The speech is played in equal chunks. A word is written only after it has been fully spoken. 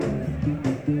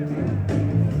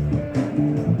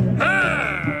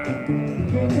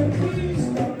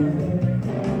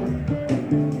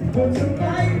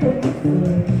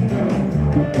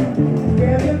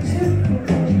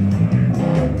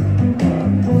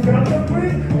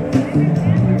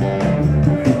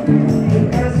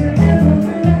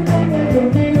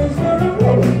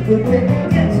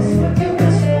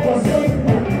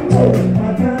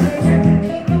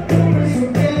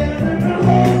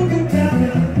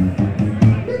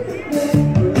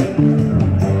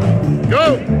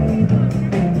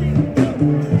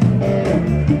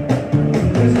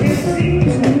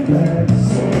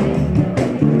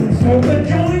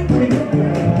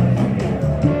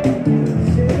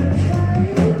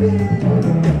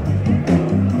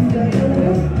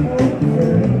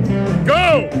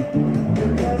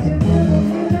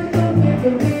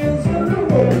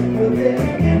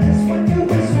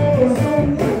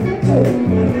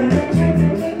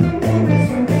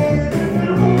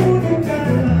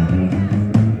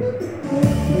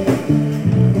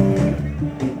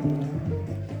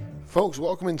folks.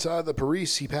 Welcome inside the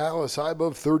Parisi Palace, high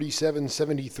above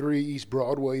 3773 East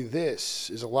Broadway. This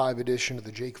is a live edition of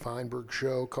the Jake Feinberg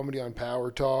Show, coming to you on Power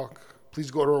Talk.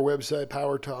 Please go to our website,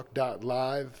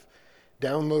 powertalk.live.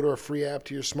 Download our free app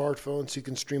to your smartphone so you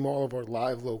can stream all of our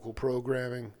live local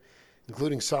programming,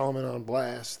 including Solomon on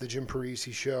Blast, the Jim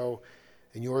Parisi Show,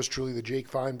 and yours truly, the Jake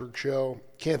Feinberg Show.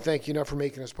 Can't thank you enough for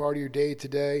making us part of your day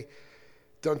today.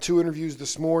 Done 2 interviews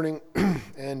this morning,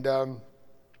 and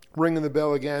ringing the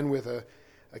bell again with a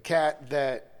cat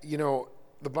that, you know,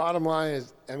 the bottom line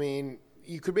is, I mean,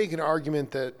 you could make an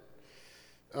argument that,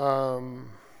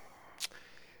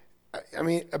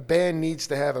 a band needs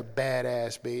to have a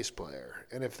badass bass player.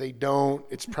 And if they don't,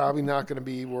 it's probably not going to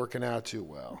be working out too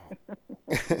well.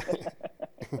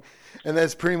 And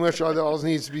that's pretty much all that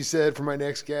needs to be said for my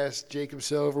next guest, Jacob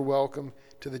Silver. Welcome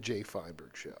to the Jay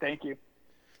Feinberg Show. Thank you.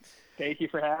 Thank you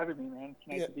for having me, man. It's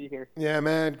nice to be here. Yeah,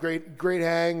 man. Great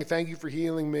hang. Thank you for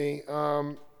healing me.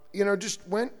 Just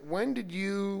when did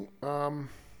you,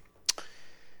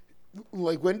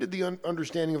 when did the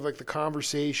understanding of, the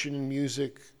conversation and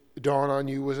music dawn on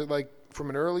you? Was it, from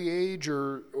an early age,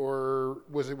 or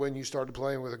was it when you started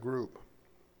playing with a group?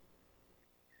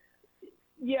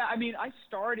 Yeah,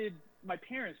 my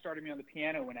parents started me on the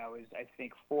piano when I was, I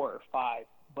think, 4 or 5.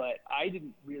 But I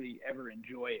didn't really ever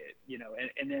enjoy it,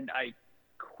 and then I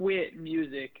quit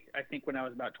music, I think, when I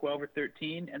was about 12 or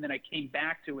 13, and then I came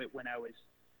back to it when I was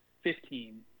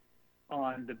 15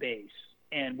 on the bass.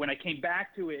 And when I came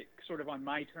back to it sort of on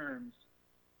my terms,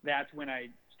 that's when I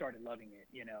started loving it,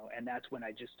 and that's when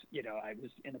I just, I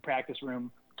was in the practice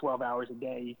room 12 hours a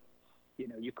day.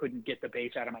 You couldn't get the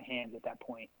bass out of my hands at that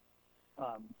point.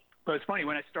 But it's funny,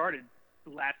 when I started,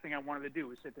 the last thing I wanted to do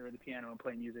was sit there at the piano and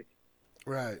play music.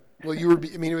 Right. Well,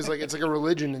 it's like a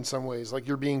religion in some ways. Like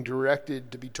you're being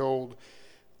directed to be told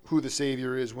who the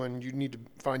Savior is when you need to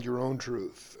find your own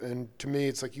truth. And to me,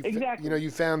 it's like you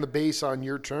found the bass on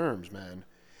your terms, man.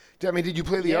 Did you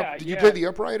play you play the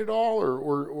upright at all,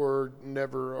 or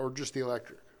never, or just the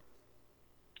electric?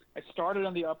 I started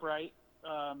on the upright,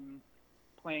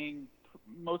 playing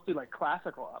mostly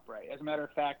classical upright. As a matter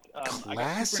of fact,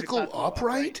 classical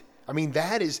upright.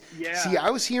 That is. Yeah. See, I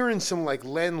was hearing some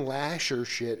Len Lasher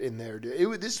shit in there.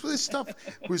 This stuff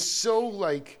was so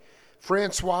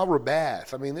Francois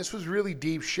Rabath. This was really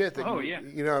deep shit.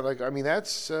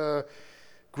 That's.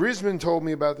 Grisman told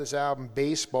me about this album,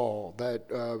 Baseball, that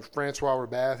Francois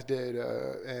Rabath did,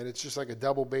 and it's just a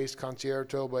double bass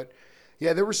concerto. But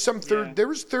yeah, there was some third. Yeah. There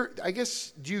was third. I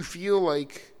guess. Do you feel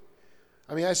like?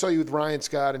 I saw you with Ryan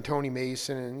Scott and Tony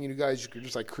Mason, and you guys are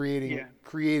just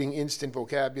creating instant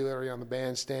vocabulary on the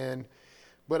bandstand.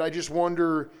 But I just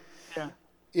wonder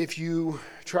if you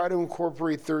try to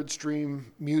incorporate third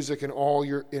stream music in all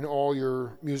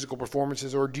your musical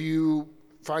performances, or do you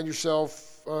find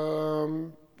yourself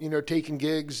taking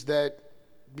gigs that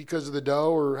because of the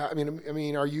dough, or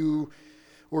are you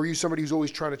somebody who's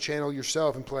always trying to channel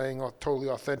yourself and playing totally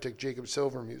authentic Jacob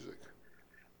Silver music?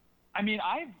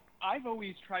 I've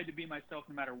always tried to be myself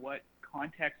no matter what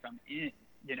context I'm in.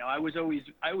 I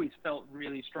always felt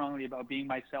really strongly about being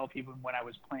myself even when I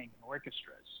was playing in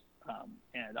orchestras.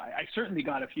 And I certainly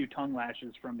got a few tongue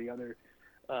lashes from the other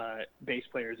bass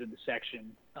players in the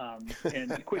section,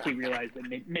 and quickly realized that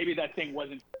maybe that thing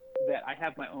wasn't that I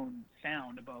have my own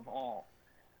sound above all,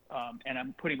 and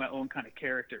I'm putting my own kind of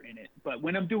character in it. But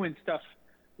when I'm doing stuff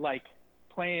like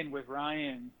playing with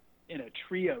Ryan in a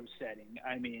trio setting,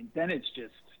 then it's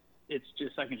just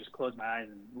I can just close my eyes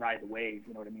and ride the wave,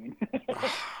 you know what I mean?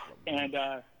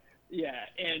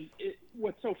 And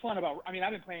what's so fun about I've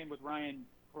been playing with Ryan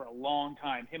for a long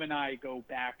time. Him and I go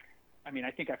back. I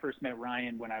think I first met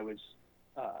Ryan when I was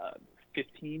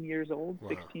 15 years old,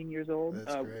 16 years old.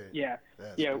 That's great. Yeah.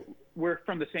 That's yeah. great. We're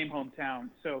from the same hometown.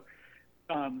 So,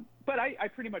 but I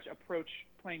pretty much approach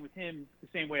playing with him the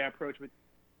same way I approach with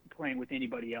playing with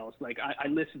anybody else. I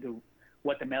listen to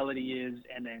what the melody is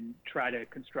and then try to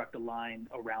construct a line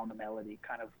around the melody,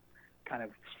 kind of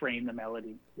frame the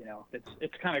melody.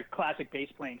 It's kind of classic bass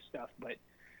playing stuff, but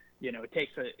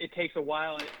it takes a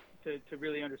while to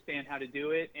really understand how to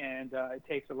do it, and it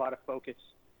takes a lot of focus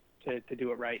to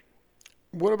do it right.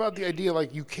 What about the idea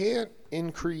you can't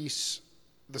increase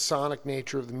the sonic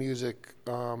nature of the music,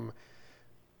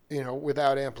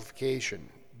 without amplification,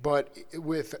 but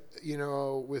with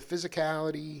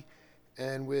physicality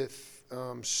and with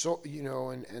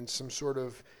and some sort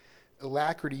of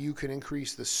alacrity, you can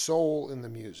increase the soul in the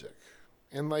music.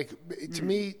 And to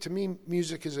me,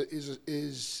 music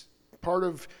is part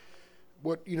of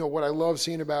what I love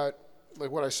seeing about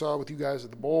what I saw with you guys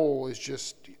at the Bowl is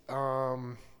just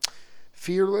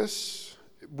fearless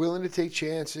willing to take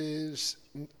chances,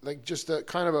 like just a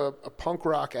kind of a punk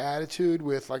rock attitude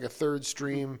with like a third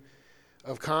stream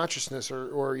of consciousness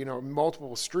or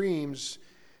multiple streams.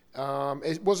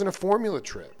 It wasn't a formula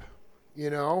trip,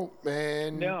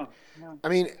 and No. I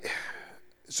mean,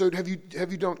 so do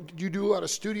you do a lot of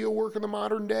studio work in the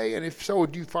modern day? And if so,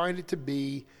 do you find it to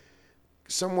be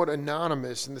somewhat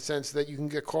anonymous in the sense that you can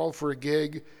get called for a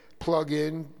gig, plug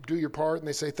in, do your part, and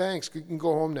they say, thanks, you can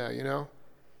go home now,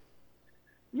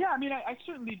 Yeah, I mean, I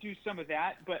certainly do some of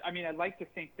that, but I mean, I like to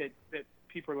think that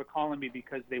people are calling me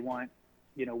because they want,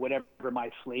 whatever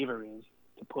my flavor is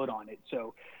to put on it.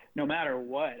 So no matter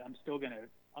what, I'm still gonna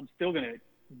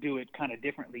do it kind of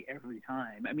differently every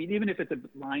time. I mean, even if it's a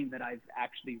line that I've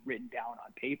actually written down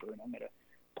on paper and I'm gonna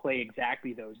play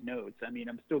exactly those notes, I mean,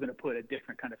 I'm still gonna put a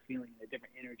different kind of feeling, a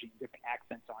different energy, and different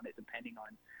accents on it depending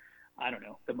on, I don't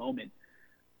know, the moment.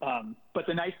 But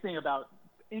the nice thing about,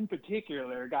 in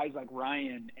particular, guys like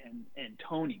Ryan and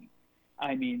Tony,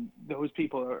 I mean, those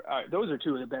people those are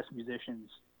two of the best musicians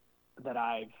that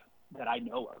I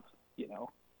know of.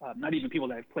 Not even people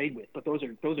that I've played with, but those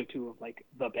are two of like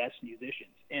the best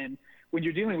musicians. And when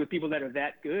you're dealing with people that are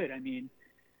that good, I mean,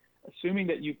 assuming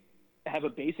that you have a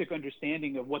basic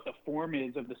understanding of what the form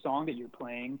is of the song that you're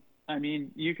playing, I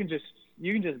mean, you can just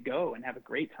go and have a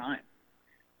great time.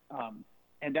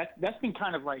 And that's been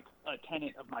kind of like a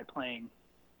tenet of my playing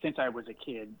since I was a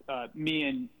kid.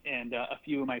 Me and a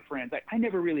few of my friends, I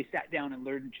never really sat down and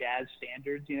learned jazz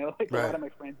standards, like Right. a lot of my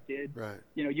friends did. Right.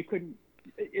 You couldn't,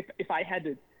 if I had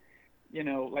to,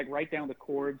 like write down the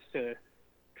chords to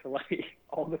like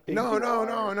all the things. No.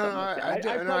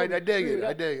 I dig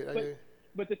it.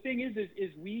 But the thing is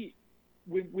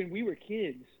when we were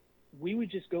kids, we would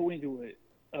just go into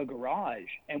a garage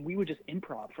and we would just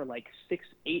improv for like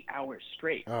 6-8 hours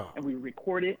straight. Oh. And we would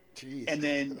record it. Jeez. And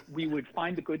then we would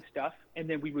find the good stuff and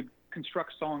then we would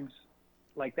construct songs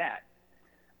like that.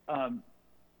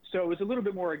 So it was a little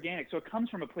bit more organic. So it comes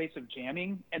from a place of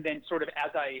jamming, and then sort of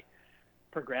as I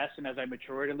progressed and as I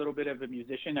matured a little bit of a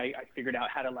musician, I figured out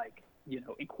how to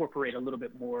incorporate a little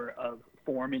bit more of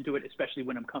form into it, especially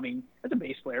when I'm coming as a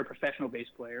bass player, professional bass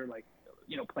player,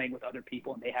 playing with other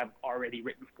people and they have already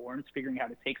written forms, figuring out how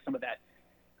to take some of that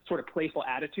sort of playful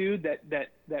attitude that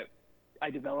I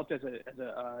developed as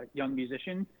a young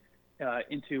musician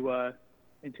into a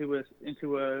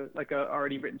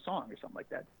already written song or something like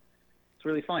that. It's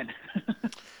really fun.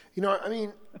 I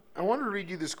mean, I wanted to read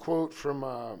you this quote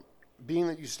from being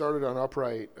that you started on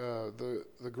Upright, the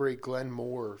great Glenn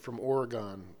Moore from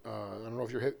Oregon. I don't know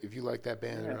if you like that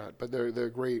band or not, but they're a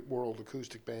great world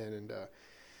acoustic band. And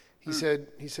he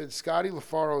said Scotty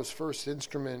LaFaro's first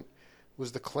instrument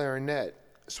was the clarinet,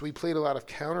 so he played a lot of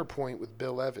counterpoint with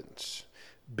Bill Evans.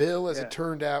 Bill, as it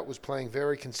turned out, was playing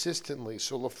very consistently,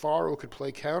 so LaFaro could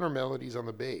play counter melodies on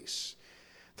the bass.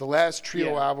 The last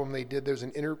trio album they did, there's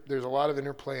a lot of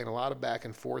interplay and a lot of back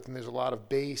and forth, and there's a lot of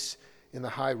bass in the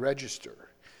high register.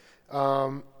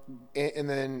 And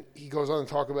then he goes on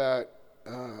to talk about,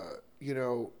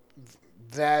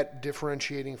 that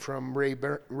differentiating from Ray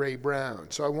Brown.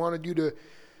 So I wanted you to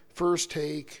first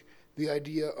take the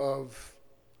idea of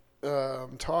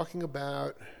talking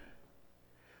about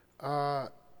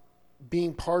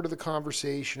being part of the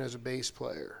conversation as a bass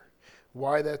player,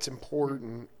 why that's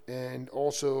important, and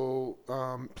also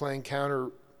playing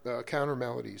counter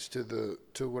melodies to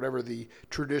whatever the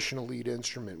traditional lead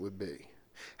instrument would be.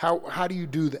 How do you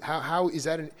do that? How is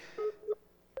that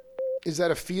is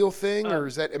that a feel thing, or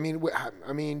is that? I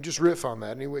mean, just riff on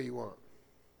that any way you want.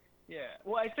 Yeah,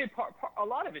 well, I'd say a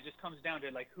lot of it just comes down to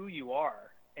like who you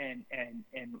are and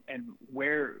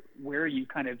where you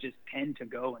kind of just tend to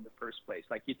go in the first place.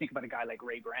 Like you think about a guy like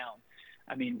Ray Brown.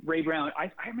 I mean, Ray Brown.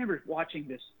 I remember watching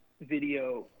this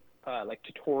video, like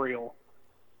tutorial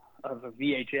of a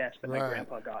VHS that my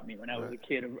grandpa got me when I was a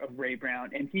kid of Ray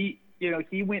Brown, and he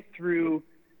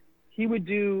would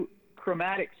do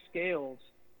chromatic scales,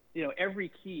 every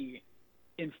key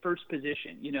in first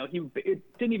position. It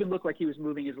didn't even look like he was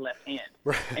moving his left hand,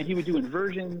 and he would do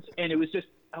inversions, and it was just,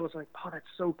 I was like, oh, that's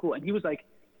so cool. And he was like,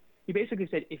 he basically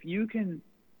said, if you can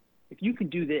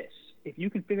do this, if you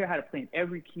can figure out how to play in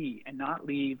every key and not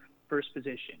leave first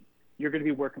position, you're going to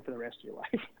be working for the rest of your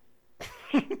life.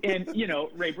 And,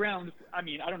 Ray Brown, I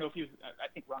mean, I don't know if I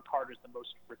think Ron Carter's the most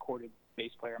recorded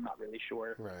bass player. I'm not really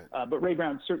sure. Right. But Ray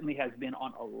Brown certainly has been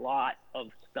on a lot of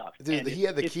stuff. Dude, he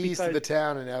had the keys to the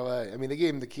town in L.A. I mean, they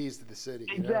gave him the keys to the city.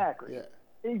 Exactly. Yeah.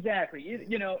 Exactly.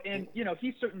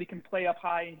 He certainly can play up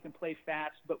high and he can play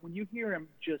fast. But when you hear him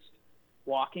just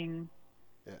walking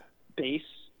bass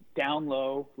down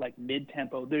low, like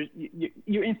mid-tempo,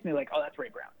 you're instantly like, oh, that's Ray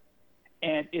Brown.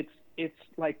 And it's it's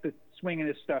like the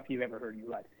swingingest stuff you've ever heard in your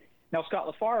life. Now, Scott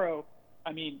LaFaro,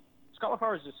 Scott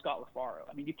LaFaro is just Scott LaFaro.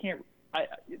 You can't.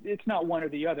 It's not one or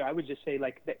the other. I would just say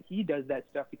like that he does that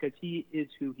stuff because he is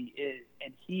who he is,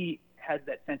 and he has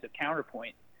that sense of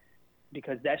counterpoint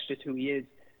because that's just who he is.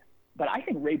 But I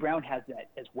think Ray Brown has that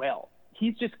as well.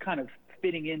 He's just kind of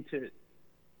fitting into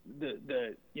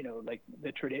the like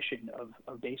the tradition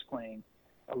of bass playing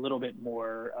a little bit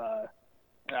more.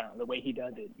 I don't know, the way he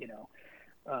does it,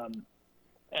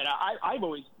 and I've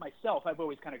always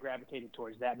kind of gravitated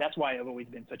towards that. That's why I've always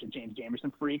been such a James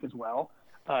Jamerson freak as well,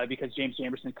 because James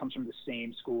Jamerson comes from the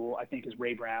same school, I think, as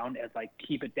Ray Brown, as like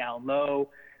keep it down low,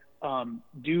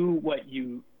 do what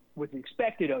was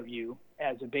expected of you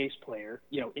as a bass player,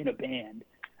 in a band,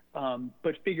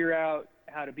 but figure out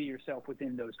how to be yourself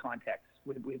within those contexts,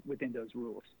 within those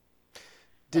rules.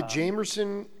 Did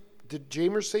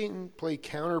Jamerson play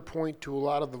counterpoint to a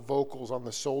lot of the vocals on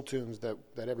the soul tunes that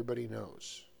everybody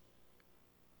knows?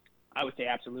 I would say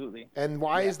absolutely. And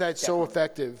why is that so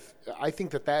effective? I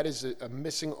think that is a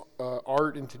missing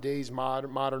art in today's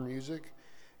modern music,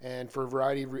 and for a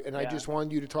variety of I just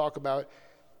wanted you to talk about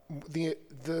the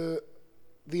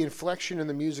inflection in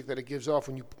the music that it gives off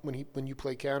when you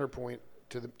play counterpoint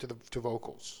to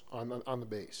vocals on the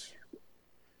bass.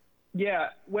 Yeah,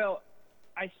 well,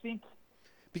 I think.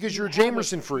 Because you're a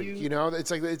Jamerson freak,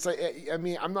 It's like. I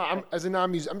mean, I'm as a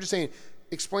non-musician. I'm just saying,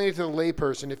 explain it to the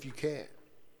layperson if you can.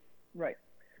 Right.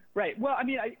 Well,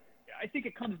 I think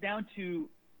it comes down to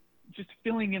just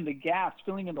filling in the gaps,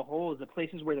 filling in the holes, the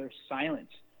places where there's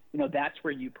silence. That's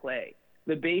where you play.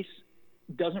 The bass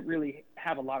doesn't really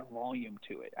have a lot of volume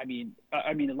to it. I mean,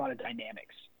 a lot of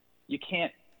dynamics. You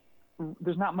can't.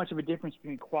 There's not much of a difference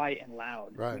between quiet and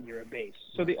loud when you're a bass.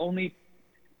 So the only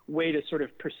way to sort of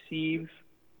perceive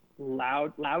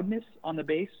loudness on the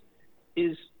bass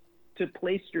is to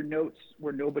place your notes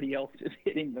where nobody else is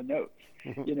hitting the notes,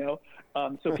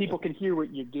 so people can hear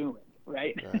what you're doing,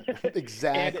 right?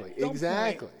 Exactly. Point,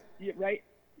 right?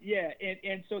 Yeah,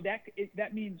 and so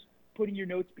that means putting your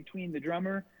notes between the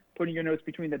drummer, putting your notes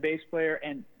between the bass player,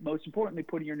 and most importantly,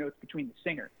 putting your notes between the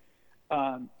singer.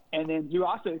 And then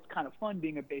it's kind of fun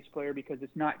being a bass player because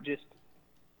it's not just,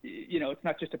 it's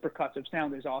not just a percussive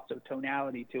sound. There's also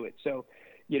tonality to it. So,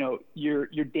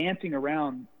 you're dancing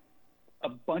around a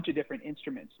bunch of different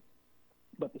instruments,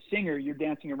 but the singer, you're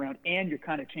dancing around and you're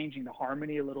kind of changing the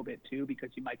harmony a little bit too, because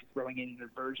you might be throwing in an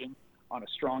inversion on a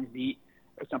strong beat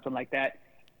or something like that.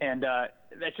 And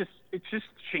it just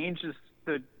changes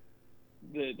the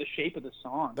shape of the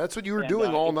song. That's what you were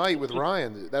doing all night with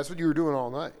Ryan. That's what you were doing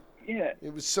all night. Yeah,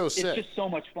 it was so sick. It's just so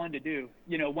much fun to do.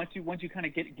 Once you kind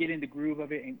of get in the groove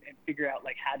of it and figure out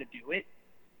like how to do it,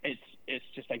 it's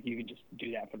just like you can just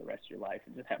do that for the rest of your life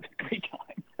and just have a great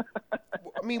time.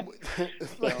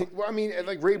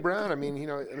 like Ray Brown.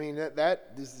 That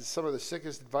is some of the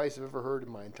sickest advice I've ever heard in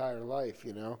my entire life.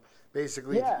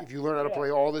 Basically, if you learn how to play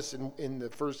all this in the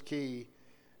first key,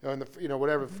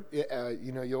 whatever,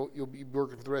 you'll be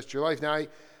working for the rest of your life. Now,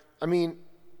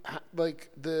 like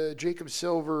the Jacob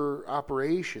Silver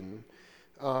operation,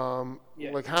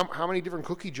 like how many different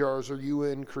cookie jars are you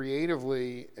in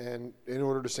creatively and in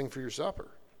order to sing for your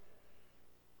supper?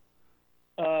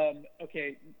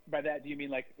 Okay. By that, do you mean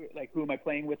like who am I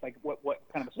playing with? Like what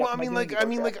kind of stuff? Well,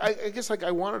 I guess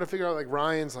I wanted to figure out like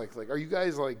Ryan's like are you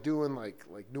guys like doing like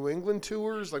New England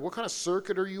tours? Like what kind of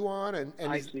circuit are you on? And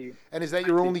is that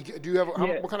your only? Do you have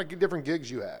what kind of different gigs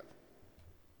you have?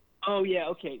 Oh yeah,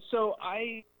 okay. So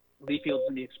Lee Fields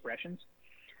and the Expressions.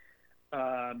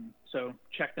 So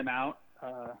check them out.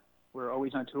 We're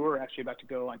always on tour. We're actually about to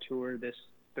go on tour this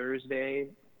Thursday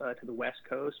to the West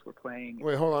Coast. We're playing.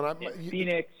 Wait, hold on.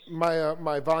 Phoenix.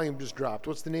 My volume just dropped.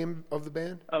 What's the name of the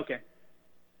band? Okay.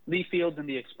 Lee Fields and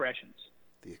the Expressions.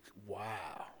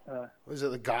 Wow. Was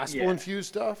it the gospel infused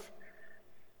stuff?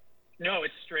 No,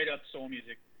 it's straight up soul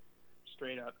music.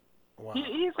 Straight up. Wow.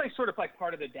 He's like sort of like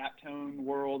part of the Daptone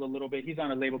world a little bit. He's on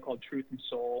a label called Truth and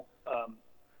Soul,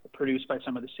 produced by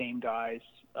some of the same guys.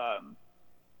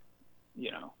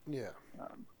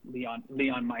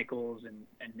 Leon Michaels and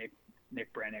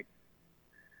Nick Brennick.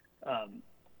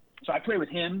 So I play with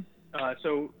him.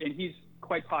 And he's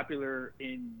quite popular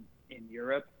in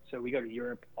Europe. So we go to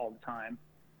Europe all the time,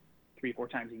 3-4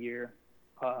 times a year.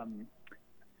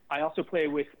 I also play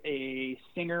with a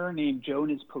singer named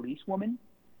Jonas Policewoman,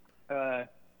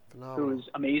 who is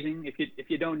amazing. If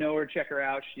you don't know her, check her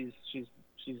out. She's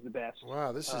the best.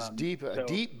 Wow, this is deep. A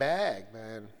deep bag,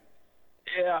 man.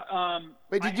 Yeah.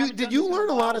 Wait, did you learn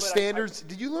a lot of standards?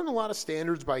 Did you learn a lot of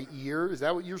standards by ear? Is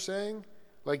that what you're saying?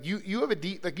 Like you have a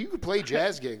deep, like you could play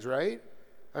jazz gigs, right?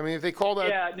 I mean, if they call that.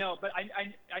 Yeah, no, but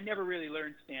I never really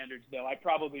learned standards though. I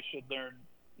probably should learn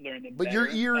them. But better. your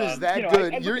ear is that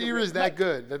good. Your ear is that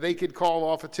good that they could call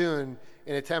off a tune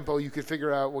in a tempo. You could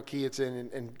figure out what key it's in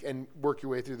and work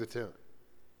your way through the tune.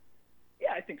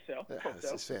 Yeah, I think so.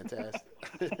 This is fantastic.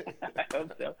 I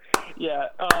hope so. Yeah.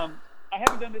 I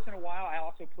haven't done this in a while. I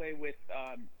also play with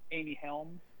Amy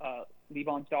Helm,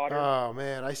 Levon's daughter. Oh,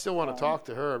 man. I still want to talk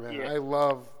to her, man. Yeah. I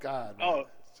love God. Man. Oh.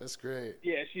 That's great.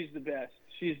 Yeah, she's the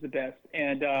best.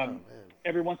 And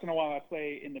every once in a while I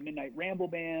play in the Midnight Ramble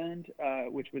Band,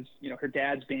 which was, her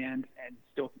dad's band and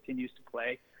still continues to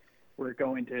play. We're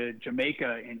going to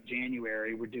Jamaica in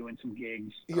January. We're doing some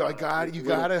gigs. Yo, you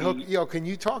got to hook. Yo, can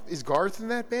you talk? Is Garth in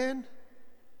that band?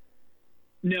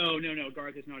 No.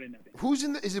 Garth is not in that band. Who's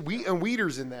in is it? And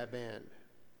Weeder's in that band.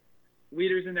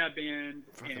 Weeder's in that band,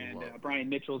 and Brian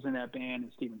Mitchell's in that band,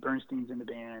 and Stephen Bernstein's in the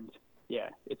band. Yeah,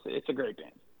 it's a great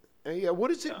band. Yeah,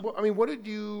 what is it? I mean, what did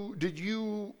you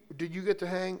get to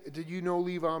hang? Did you know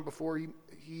Levon before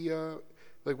he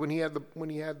like when he had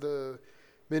the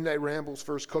Midnight Rambles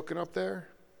first cooking up there?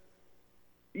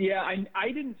 Yeah,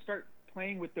 I didn't start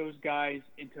playing with those guys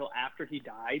until after he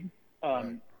died.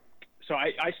 Right. So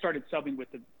I started subbing with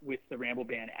the Ramble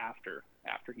band after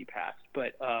he passed.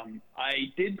 But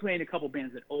I did play in a couple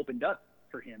bands that opened up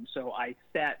for him. So I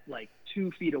sat like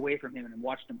 2 feet away from him and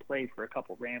watched him play for a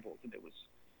couple Rambles, and it was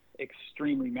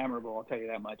extremely memorable. I'll tell you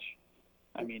that much.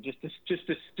 I mean, just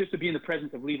to be in the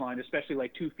presence of Levon, especially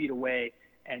like 2 feet away,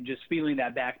 and just feeling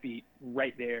that backbeat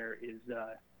right there is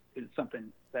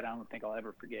something that I don't think I'll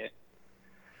ever forget.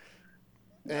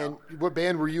 And what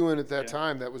band were you in at that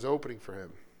time that was opening for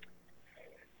him?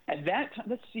 At that time,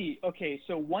 let's see. Okay,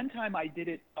 so one time I did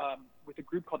it with a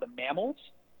group called the Mammals,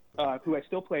 who I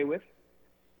still play with.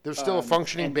 They're still a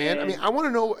functioning band? I mean, I want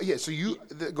to know. Yeah, so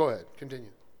go ahead. Continue.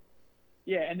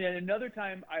 Yeah, and then another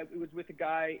time it was with a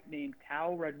guy named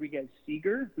Tal Rodriguez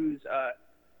Seeger, who's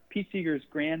Pete Seeger's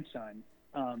grandson.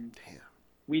 Damn.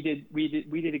 We did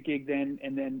a gig then,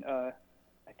 and then I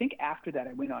think after that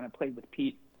I went on and played with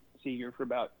Pete Seeger for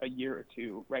about a year or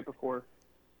two, right before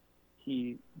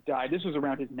he died. This was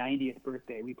around his 90th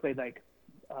birthday. We played like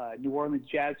New Orleans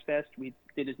Jazz Fest. We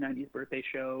did his 90th birthday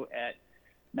show at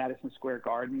Madison Square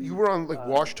Garden. You were on like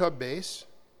washtub bass?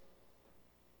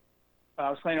 I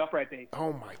was playing upright bass.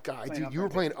 Oh my God, dude! You were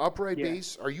playing upright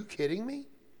bass? Are you kidding me?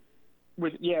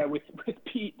 With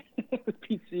Pete with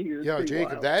Pete Seeger. Yo,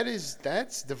 Jacob, wild.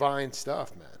 That's divine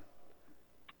stuff, man.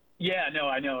 Yeah, no,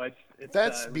 I know it's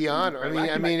that's beyond.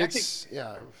 I mean, it's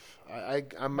yeah.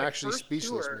 I'm actually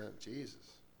speechless, man. Jesus.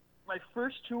 My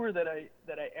first tour that I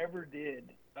ever did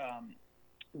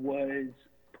was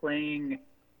playing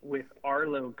with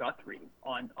Arlo Guthrie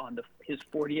on his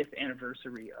 40th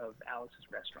anniversary of Alice's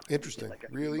Restaurant. Interesting,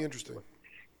 really interesting.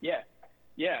 Yeah.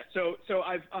 So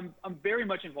I'm very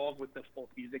much involved with the folk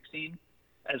music scene,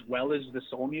 as well as the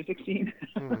soul music scene,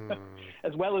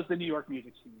 as well as the New York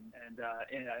music scene. And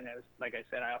like I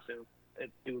said, I also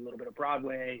do a little bit of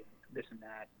Broadway, this and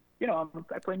that.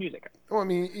 I play music. Well, I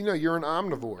mean, you're an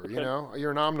omnivore.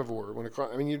 You're an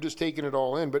omnivore you're just taking it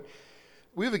all in. But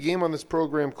we have a game on this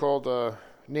program called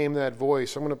Name That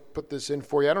Voice. I'm going to put this in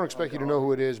for you. I don't expect you to know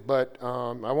who it is, but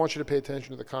I want you to pay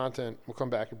attention to the content. We'll come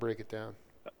back and break it down.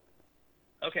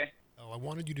 Okay. I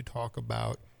wanted you to talk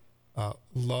about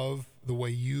love, the way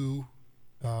you,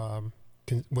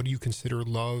 what do you consider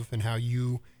love, and how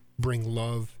you bring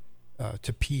love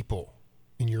to people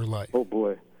in your life. Oh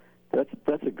boy,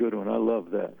 that's a good one. I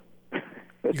love that.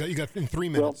 you got in 3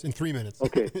 minutes. In 3 minutes.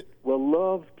 Okay. Well,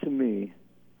 love to me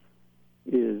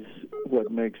is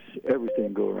what makes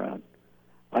everything go around.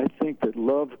 I think that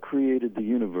love created the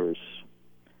universe.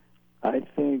 I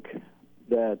think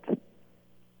that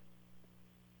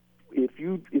if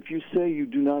you say you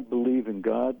do not believe in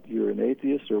God, you're an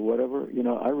atheist or whatever,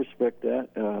 I respect that.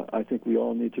 I think we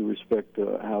all need to respect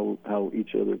how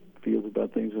each other feels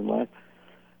about things in life.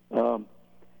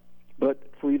 But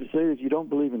for you to say that you don't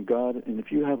believe in God, and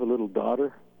if you have a little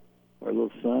daughter or a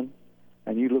little son,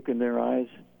 and you look in their eyes,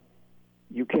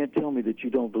 you can't tell me that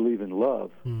you don't believe in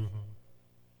love. Mm-hmm.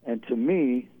 And to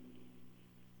me,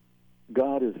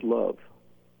 God is love.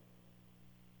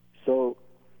 So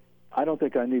I don't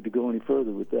think I need to go any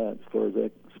further with that as far as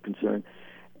that's concerned.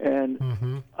 And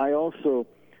mm-hmm. I also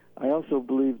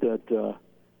believe that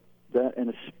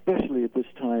and especially at this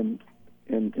time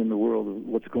in the world of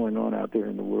what's going on out there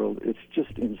in the world, it's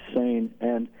just insane.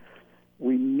 And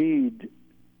we need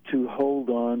to hold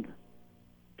on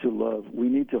to love. We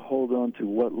need to hold on to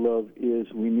what love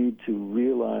is. We need to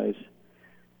realize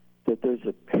that there's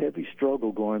a heavy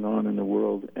struggle going on in the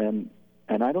world, and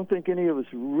I don't think any of us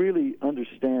really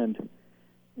understand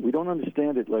We don't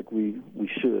understand it like we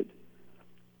should.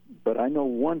 But I know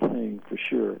one thing for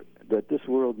sure, that this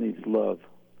world needs love.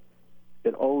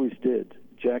 It always did.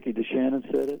 Jackie DeShannon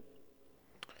said it.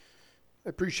 I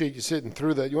appreciate you sitting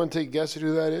through that. You want to take a guess at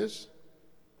who that is?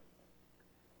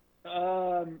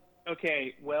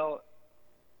 Okay, well,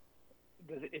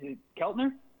 is it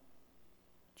Keltner?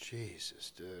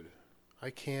 Jesus, dude. I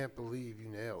can't believe you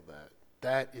nailed that.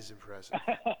 That is impressive.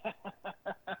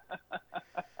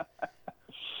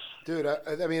 Dude,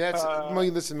 I mean, that's...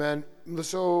 listen, man.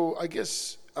 So, I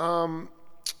guess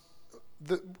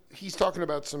he's talking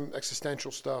about some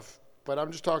existential stuff, but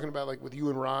I'm just talking about, like, with you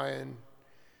and Ryan,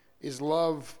 is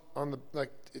love on the...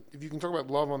 Like, if you can talk about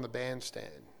love on the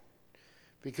bandstand.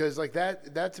 Because, like,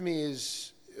 that to me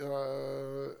is...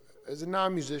 as a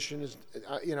non-musician,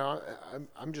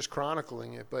 I'm just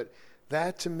chronicling it, but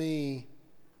that to me...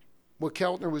 What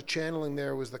Keltner was channeling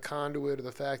there was the conduit of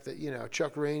the fact that,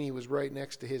 Chuck Rainey was right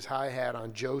next to his hi-hat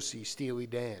on Josie, Steely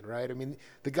Dan, right? I mean,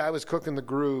 the guy was cooking the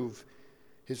groove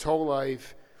his whole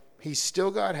life. He's still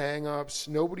got hang-ups.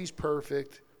 Nobody's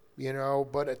perfect,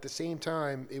 but at the same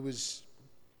time, it was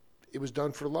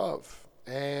done for love.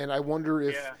 And I wonder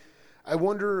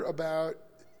about,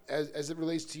 as it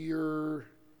relates to your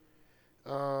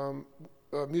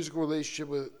musical relationship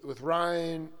with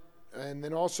Ryan, and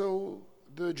then also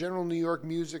the general New York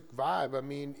music vibe. I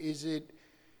mean, is it...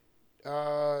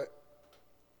 I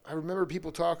remember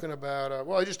people talking about...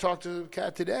 I just talked to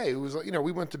Kat today, who was like,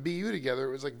 we went to BU together.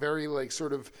 It was like very like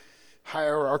sort of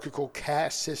hierarchical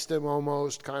caste system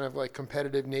almost, kind of like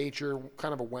competitive nature,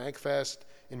 kind of a wank fest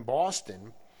in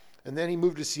Boston. And then he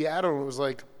moved to Seattle, and it was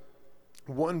like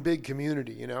one big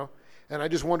community, And I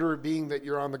just wonder, being that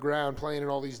you're on the ground playing in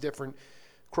all these different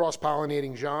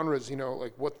cross-pollinating genres,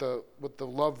 like what the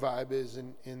love vibe is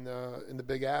in the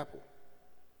Big Apple.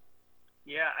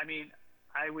 Yeah, I mean,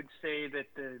 I would say that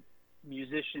the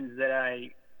musicians that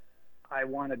I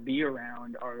want to be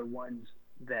around are the ones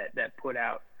that put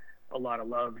out a lot of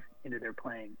love into their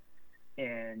playing,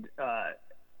 and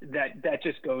that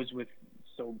just goes with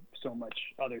so much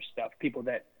other stuff. People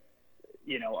that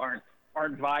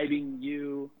aren't vibing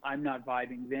you, I'm not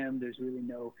vibing them. There's really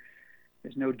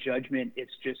there's no judgment.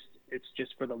 It's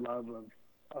just for the love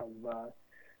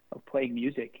of playing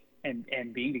music and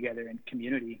being together in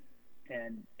community,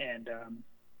 and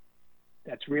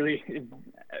that's really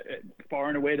far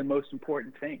and away the most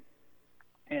important thing.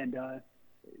 And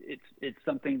it's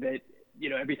something that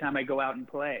every time I go out and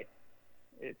play,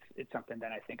 it's something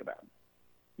that I think about.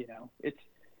 It's,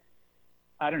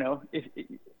 I don't know,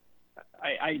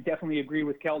 I definitely agree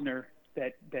with Keltner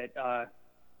that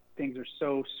things are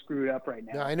so screwed up right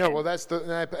now. Yeah, I know. Well, that's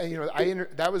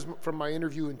that was from my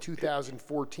interview in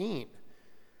 2014.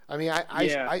 I mean,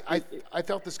 I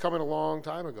felt this coming a long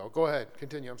time ago. Go ahead,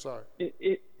 continue. I'm sorry.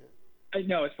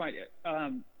 No, it's fine.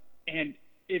 And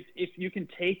if you can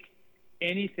take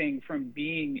anything from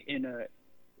being in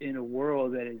a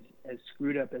world that is as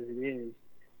screwed up as it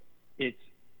is,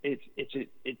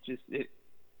 it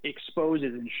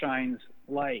exposes and shines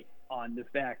light on the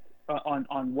fact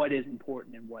on what is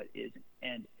important and what isn't,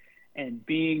 and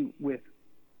being with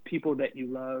people that you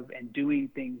love and doing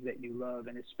things that you love,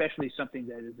 and especially something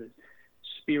that is a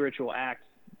spiritual act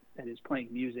that is playing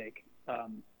music,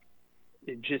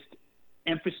 it just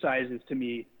emphasizes to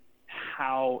me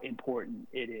how important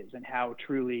it is and how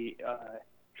truly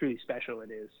special it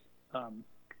is.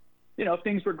 If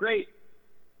things were great,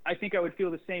 I think I would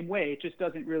feel the same way. It just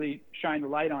doesn't really shine the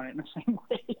light on it in the same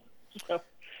way. So,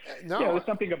 there's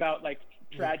something about like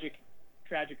tragic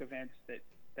events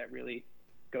that really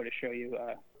go to show you.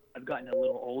 I've gotten a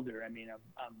little older. I mean,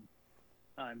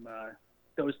 I'm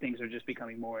those things are just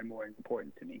becoming more and more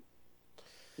important to me.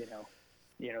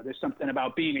 There's something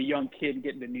about being a young kid and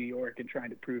getting to New York and trying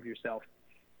to prove yourself.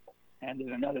 And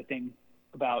there's another thing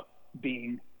about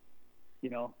being,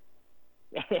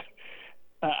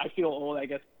 I feel old. I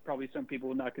guess probably some people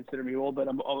will not consider me old, but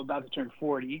I'm about to turn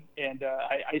 40, and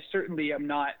I certainly am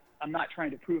not. I'm not trying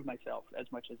to prove myself as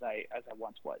much as I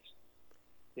once was.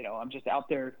 I'm just out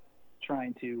there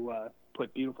trying to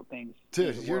put beautiful things.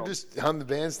 Dude, you're just on the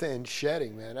bandstand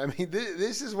shedding, man. I mean,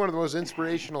 this is one of the most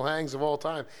inspirational hangs of all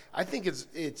time. I think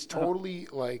it's totally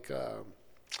like,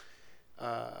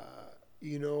 I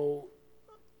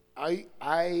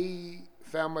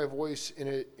found my voice in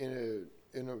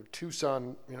a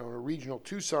Tucson, in a regional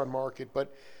Tucson market.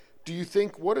 But do you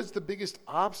think, what is the biggest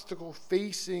obstacle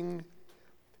facing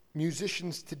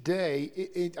musicians today?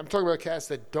 I'm talking about cats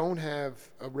that don't have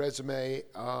a resume,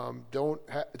 don't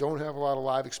have a lot of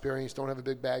live experience, don't have a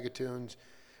big bag of tunes,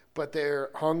 but they're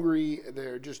hungry.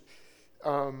 They're just,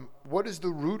 what is the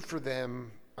route for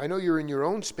them I know you're in your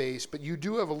own space, but you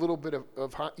do have a little bit of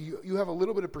you have a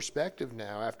little bit of perspective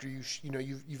now after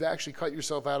you've actually cut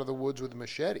yourself out of the woods with a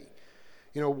machete.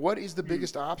 You know, what is the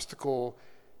biggest obstacle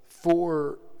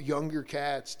for younger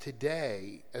cats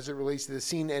today as it relates to the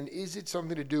scene? And is it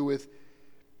something to do with,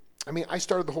 I mean, I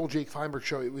started the whole Jake Feinberg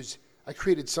show. I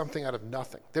created something out of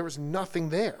nothing. There was nothing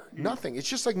there. Nothing. It's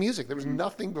just like music. There was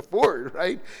nothing before it,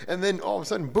 right? And then all of a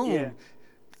sudden, boom,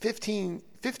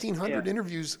 1,500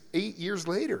 interviews 8 years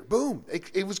later. Boom.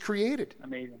 It was created.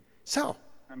 Amazing. So.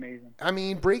 Amazing. I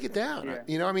mean, break it down. Yeah.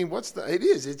 You know, I mean,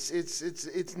 it's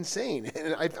insane.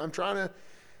 And I'm trying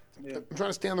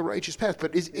to stay on the righteous path.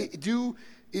 But do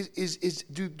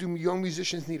young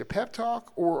musicians need a pep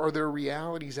talk, or are there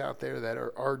realities out there that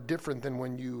are different than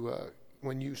when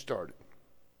you started?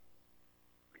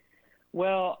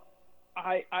 Well,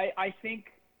 I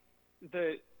think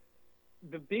the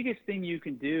biggest thing you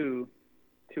can do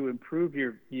to improve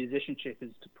your musicianship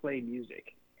is to play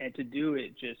music, and to do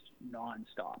it just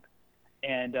nonstop.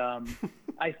 And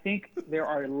I think there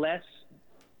are less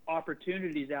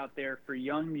opportunities out there for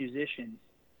young musicians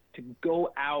to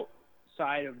go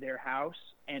outside of their house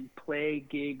and play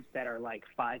gigs that are like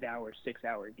 5-hour,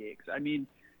 6-hour gigs. I mean,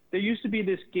 there used to be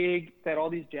this gig that all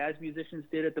these jazz musicians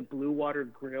did at the Blue Water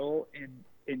Grill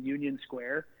in Union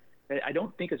Square that I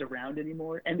don't think is around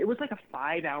anymore. And it was like a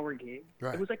 5-hour gig.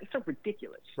 Right. It was like, it's so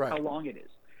ridiculous right. how long it is.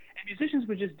 And musicians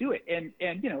would just do it. And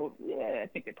you know, I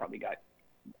think they probably got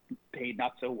paid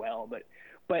not so well,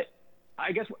 but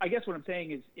I guess what I'm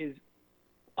saying is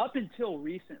up until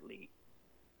recently,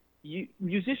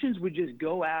 musicians would just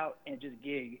go out and just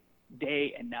gig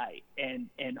day and night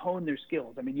and hone their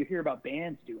skills. I mean, you hear about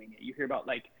bands doing it. You hear about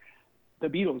like the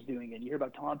Beatles doing it. You hear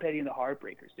about Tom Petty and the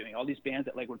Heartbreakers doing it. All these bands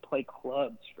that like would play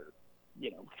clubs for,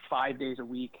 5 days a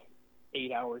week,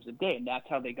 8 hours a day. And that's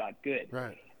how they got good.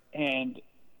 Right. And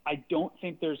I don't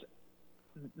think there's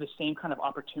the same kind of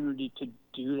opportunity to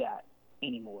do that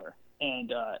anymore.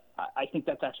 And I think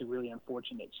that's actually really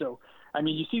unfortunate. So, I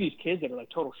mean, you see these kids that are like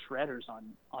total shredders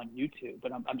on YouTube,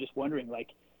 but I'm just wondering, like,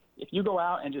 if you go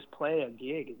out and just play a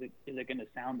gig, is it going to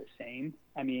sound the same?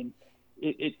 I mean,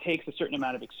 it takes a certain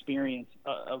amount of experience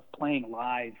of playing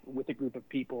live with a group of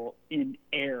people in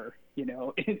air, in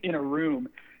a room,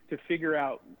 to figure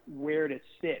out where to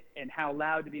sit and how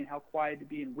loud to be and how quiet to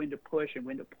be and when to push and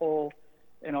when to pull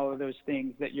and all of those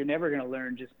things that you're never going to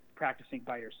learn just practicing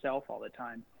by yourself all the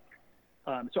time.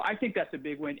 So I think that's a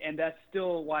big win, and that's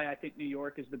still why I think New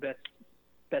York is the best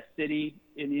city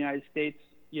in the United States,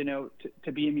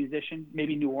 to be a musician.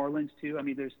 Maybe New Orleans too. I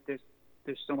mean, there's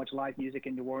so much live music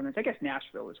in New Orleans. I guess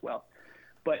Nashville as well,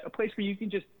 but a place where you could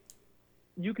just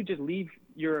leave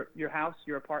your house,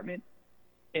 your apartment,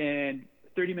 and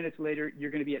 30 minutes later you're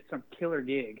going to be at some killer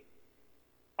gig,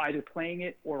 either playing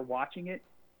it or watching it,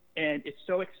 and it's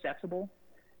so accessible.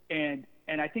 And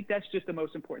I think that's just the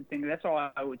most important thing. That's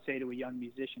all I would say to a young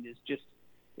musician is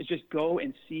just go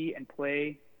and see and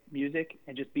play music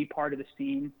and just be part of the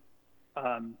scene,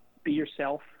 be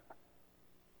yourself,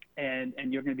 and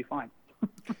you're going to be fine.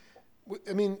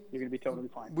 I mean, you're going to be totally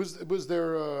fine. Was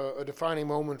there a defining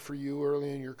moment for you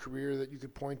early in your career that you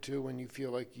could point to when you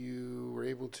feel like you were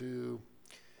able to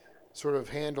sort of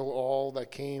handle all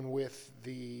that came with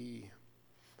the...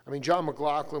 I mean, John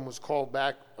McLaughlin was called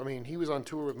back. I mean, he was on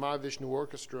tour with Mahavishnu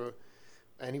Orchestra,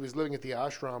 and he was living at the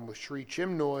ashram with Sri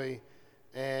Chinmoy,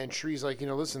 and Sri's like,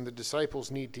 listen, the disciples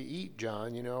need to eat,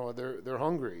 John. They're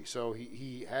hungry. So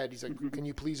he's like, can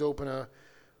you please open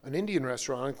an Indian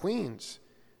restaurant in Queens?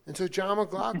 And so John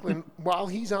McLaughlin, while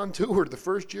he's on tour, the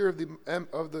first year of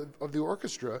the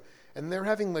orchestra, and they're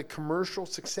having like commercial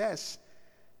success,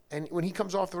 and when he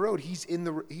comes off the road, he's in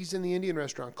the Indian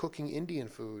restaurant cooking Indian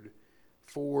food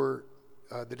for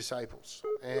the disciples.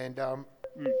 And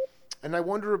I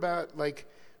wonder about, like,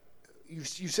 you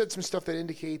said some stuff that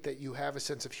indicate that you have a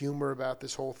sense of humor about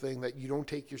this whole thing, that you don't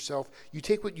take yourself, you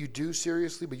take what you do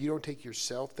seriously, but you don't take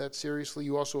yourself that seriously.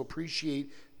 You also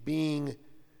appreciate being,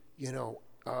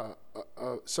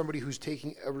 somebody who's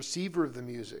taking a receiver of the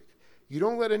music. You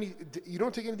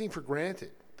don't take anything for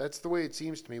granted. That's the way it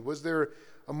seems to me. Was there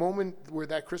a moment where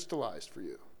that crystallized for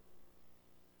you?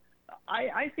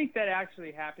 I think that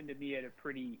actually happened to me at a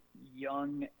pretty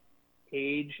young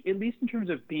age, at least in terms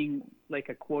of being like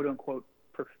a quote unquote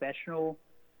professional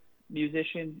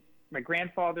musician. My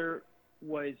grandfather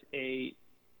was a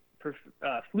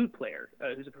flute player.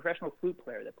 He was a professional flute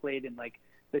player that played in like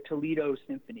the Toledo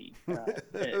Symphony.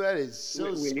 That is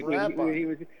so scrap-on. But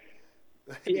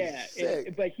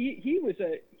he was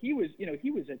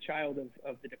a child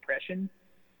of the Depression,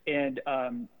 and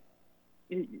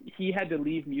he had to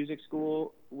leave music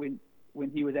school when when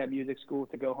he was at music school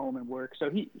to go home and work. So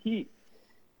he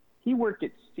worked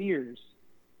at Sears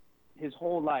his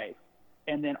whole life,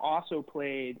 and then also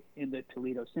played in the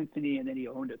Toledo Symphony, and then he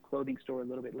owned a clothing store a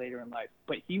little bit later in life.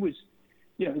 But he was,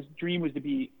 his dream was to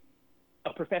be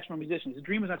a professional musician. His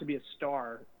dream was not to be a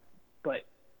star, but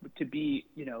to be,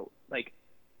 like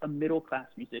a middle-class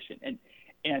musician.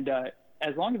 And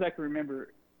as long as I can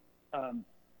remember,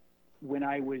 when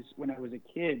I was a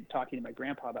kid talking to my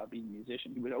grandpa about being a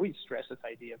musician, he would always stress this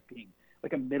idea of being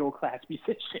like a middle-class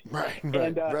musician.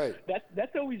 Right.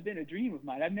 That's always been a dream of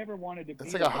mine. I've never wanted to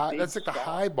be that's like a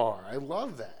high bar. I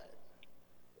love that.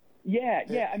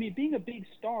 Yeah. I mean, being a big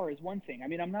star is one thing. I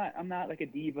mean, I'm not like a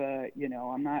diva,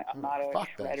 I'm not a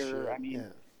shredder. I mean,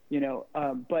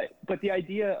 but the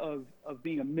idea of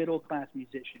being a middle-class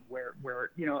musician where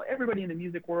everybody in the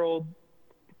music world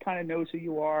kind of knows who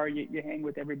you are, you hang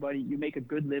with everybody, you make a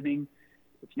good living,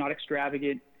 it's not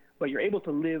extravagant, but you're able to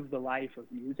live the life of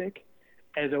music,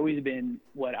 has always been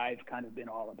what I've kind of been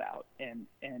all about. And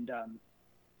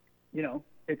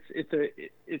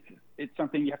it's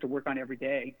something you have to work on every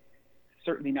day.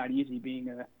 Certainly not easy being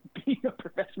a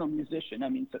professional musician. I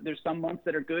mean, so there's some months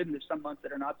that are good and there's some months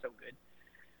that are not so good.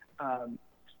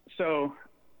 So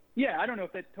yeah, I don't know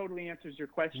if that totally answers your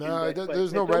question. No,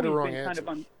 there's no right or wrong answer.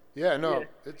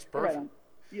 It's perfect.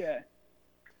 Right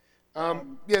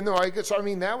I guess,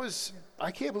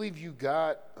 I can't believe you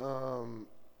got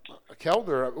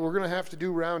Kellner. We're going to have to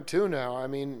do round 2 now. I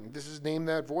mean, this is Name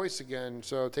That Voice again,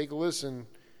 so take a listen, and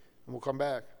we'll come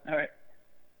back. All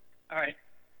right.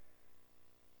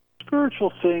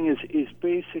 Spiritual thing is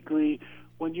basically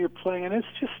when you're playing, and it's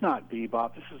just not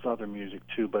bebop, this is other music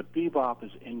too, but bebop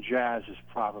in jazz is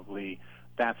probably,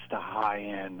 that's the high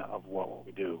end of what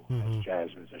we do as jazz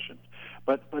musicians.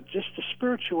 But just the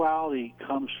spirituality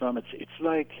comes from, it's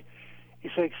like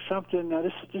something, now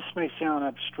this may sound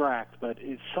abstract, but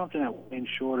it's something that Wayne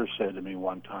Shorter said to me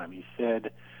one time. He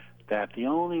said that the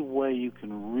only way you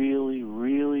can really,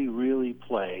 really, really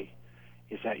play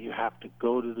is that you have to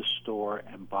go to the store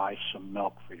and buy some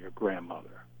milk for your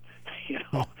grandmother. And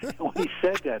when he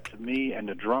said that to me and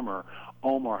the drummer,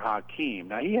 Omar Hakim,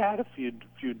 now he had a few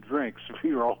drinks, a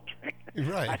 3-year-old drink.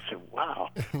 Right. I said, wow.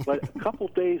 But a couple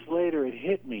days later it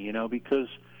hit me, because,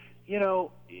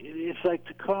 it's like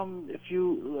to come, if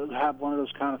you have one of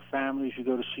those kind of families, you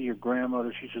go to see your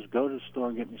grandmother, she says, go to the store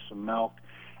and get me some milk.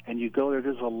 And you go there,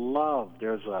 there's a love,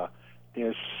 there's a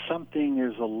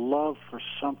love for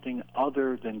something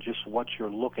other than just what you're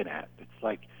looking at. It's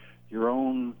like your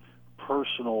own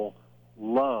personal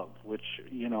love, which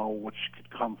could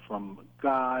come from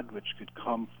God, which could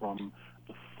come from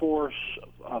the force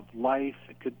of life.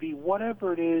 It could be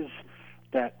whatever it is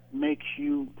that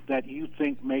you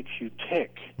think makes you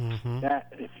tick.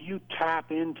 That if you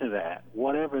tap into that,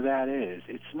 whatever that is,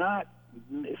 it's not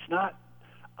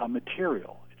a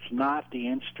material. It's not the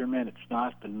instrument. It's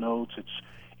not the notes.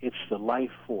 It's the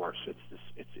life force.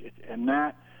 And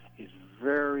that is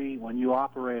very, when you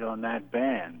operate on that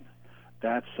band,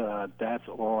 that's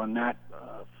or on that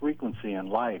frequency in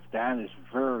life, that is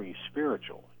very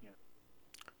spiritual.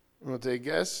 You want to take a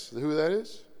guess who that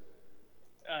is?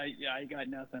 Yeah, I got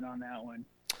nothing on that one.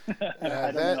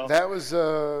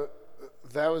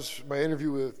 That was my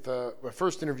interview with my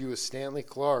first interview with Stanley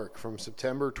Clarke from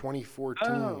September 2014.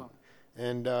 Oh.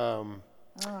 And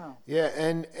yeah,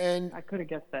 and I could have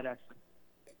guessed that actually.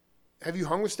 Have you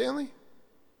hung with Stanley?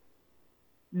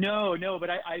 No, but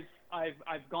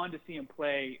I've gone to see him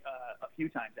play a few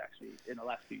times actually in the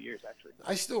last few years actually.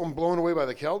 I still am blown away by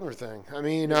the Kellner thing. I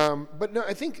mean, but no,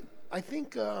 I think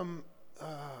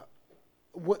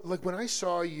when I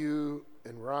saw you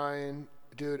and Ryan,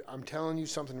 dude, I'm telling you,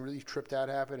 something really tripped out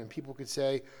happened, and people could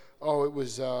say, oh, it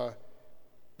was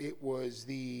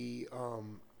the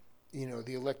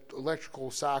the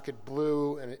electrical socket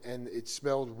blew, and it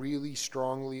smelled really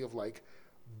strongly of like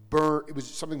burnt.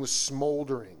 Something was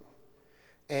smoldering,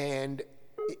 and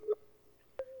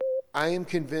I am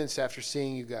convinced after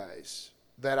seeing you guys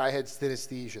that I had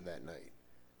synesthesia that night.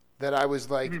 That I was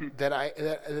like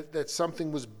that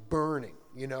something was burning,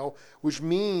 which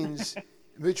means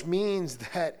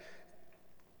that,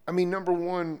 I mean, number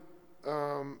one,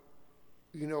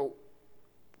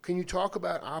 can you talk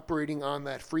about operating on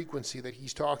that frequency that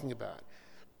he's talking about?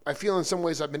 I feel in some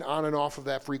ways I've been on and off of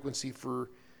that frequency for,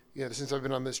 since I've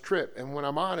been on this trip. And when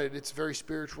I'm on it, it's a very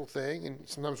spiritual thing. And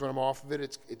sometimes when I'm off of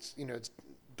it, it's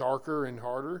darker and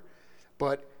harder.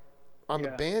 But on the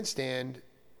bandstand,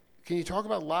 can you talk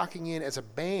about locking in as a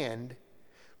band?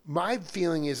 My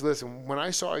feeling is, listen, when I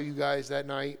saw you guys that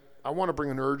night, I want to bring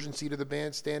an urgency to the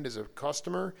bandstand as a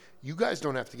customer. You guys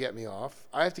don't have to get me off.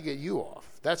 I have to get you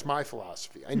off. That's my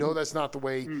philosophy. I know that's not the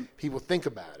way people think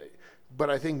about it, but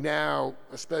I think now,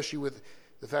 especially with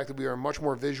the fact that we are a much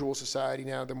more visual society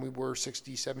now than we were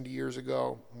 60, 70 years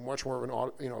ago, much more of an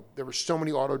there were so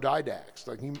many autodidacts,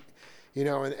 like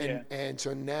and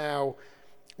so now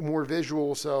more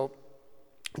visual. So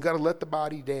you got to let the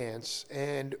body dance.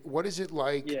 And what is it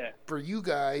like for you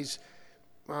guys?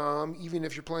 Even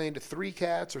if you're playing to 3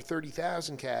 cats or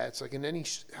 30,000 cats, like in any,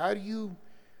 how do you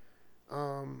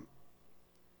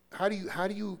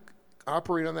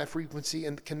operate on that frequency,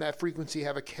 and can that frequency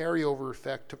have a carryover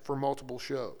effect for multiple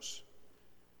shows?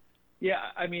 Yeah,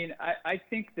 I mean, I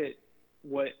think that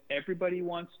what everybody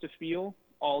wants to feel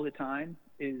all the time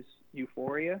is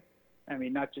euphoria. I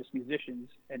mean, not just musicians,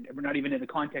 and we're not even in the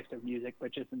context of music,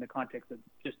 but just in the context of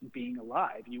just being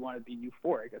alive. You want to be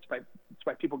euphoric. That's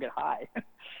why people get high.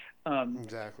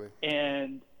 Exactly.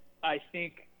 And I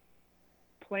think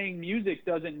playing music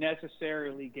doesn't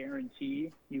necessarily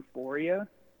guarantee euphoria,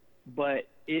 but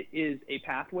it is a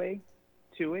pathway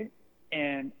to it.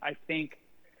 And I think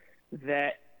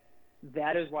that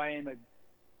is why I'm a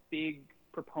big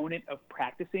proponent of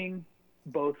practicing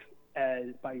both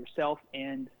as by yourself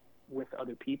and with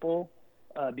other people,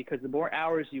 because the more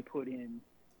hours you put in,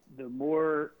 the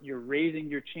more you're raising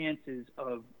your chances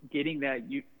of getting that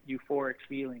euphoric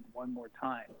feeling one more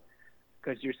time.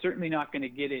 Because you're certainly not going to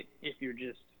get it if you're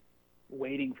just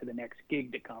waiting for the next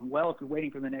gig to come. Well, if you're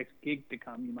waiting for the next gig to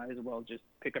come, you might as well just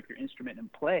pick up your instrument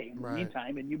and play in the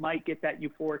meantime, and you might get that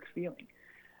euphoric feeling.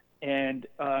 And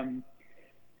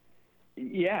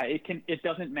it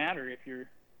doesn't matter if you're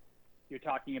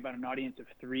talking about an audience of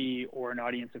 3 or an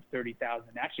audience of 30,000.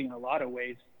 Actually, in a lot of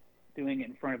ways, doing it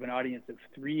in front of an audience of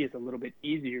 3 is a little bit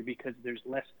easier because there's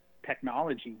less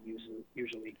technology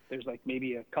usually. There's like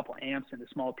maybe a couple amps and a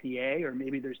small PA, or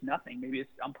maybe there's nothing. Maybe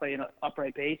I'm playing an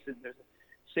upright bass and there's a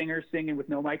singer singing with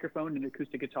no microphone and an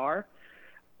acoustic guitar.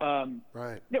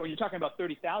 Right. Yeah, when you're talking about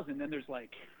 30,000, then there's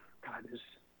like, God,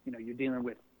 you're dealing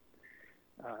with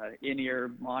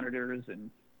in-ear monitors and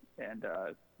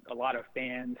a lot of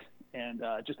fans and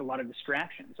just a lot of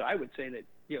distractions. So I would say that,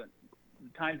 the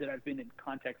times that I've been in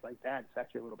contexts like that, it's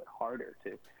actually a little bit harder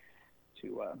to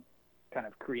kind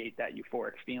of create that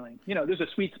euphoric feeling. There's a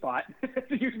sweet spot.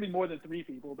 It's usually more than 3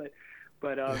 people, but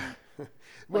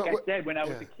like I said, when I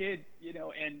was a kid,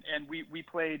 and we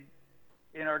played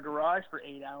in our garage for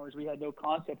 8 hours, we had no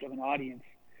concept of an audience.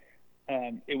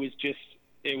 It was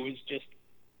just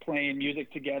playing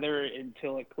music together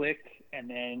until it clicked, and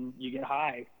then you get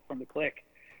high from the click.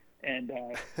 And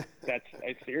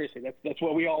seriously, that's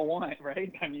what we all want,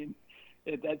 right? I mean,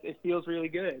 it feels really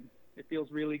good. It feels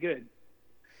really good.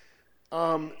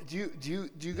 Do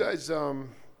you guys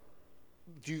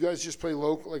just play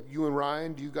local, like you and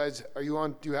Ryan? Do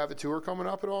you have a tour coming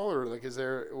up at all, or like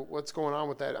what's going on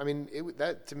with that? I mean,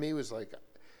 that to me was like,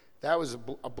 that was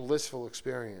a blissful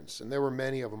experience, and there were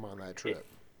many of them on that trip.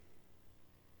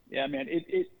 Yeah, man,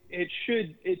 it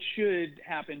should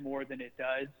happen more than it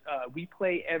does. We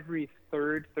play every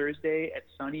 3rd Thursday at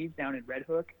Sunny's down in Red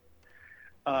Hook.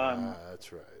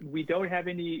 That's right. We don't have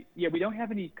any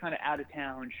kind of out of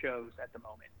town shows at the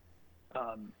moment.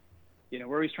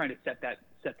 We're always trying to set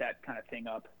that kind of thing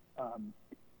up,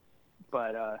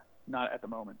 but not at the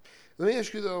moment. Let me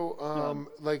ask you though,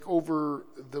 like over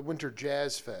the Winter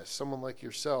Jazz Fest, someone like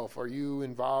yourself, are you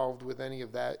involved with any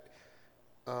of that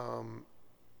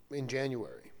in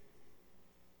January?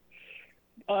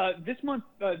 This one,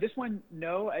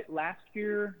 no. Last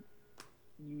year,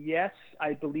 yes,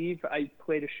 I believe I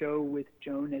played a show with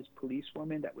Joan as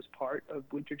Policewoman that was part of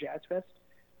Winter Jazz Fest,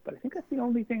 but I think that's the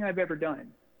only thing I've ever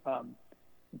done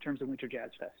in terms of Winter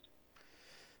Jazz Fest.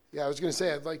 Yeah, I was going to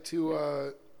say I'd like to.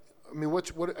 I mean, what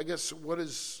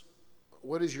is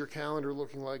your calendar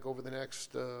looking like over the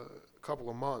next couple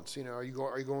of months? Are you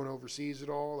going overseas at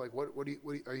all? Like, what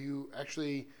are you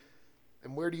actually?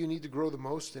 And where do you need to grow the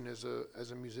most in as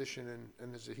a musician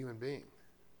and as a human being?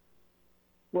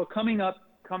 Well, coming up.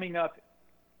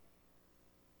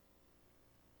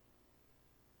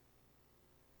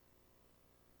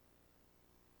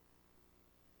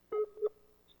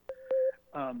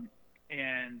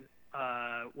 And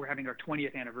we're having our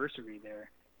 20th anniversary there.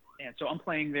 And so I'm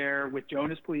playing there with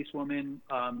Joan as Policewoman,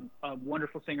 a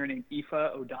wonderful singer named Aoife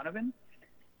O'Donovan,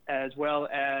 as well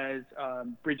as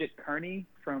Bridget Kearney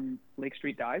from Lake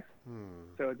Street Dive.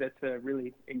 So that's a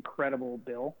really incredible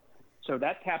bill. So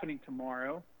that's happening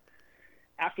tomorrow.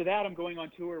 After that, I'm going on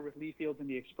tour with Lee Fields and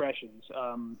the Expressions.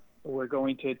 We're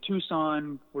going to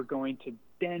Tucson. We're going to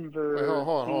Denver. Wait,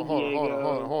 hold San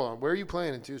Diego. on. Where are you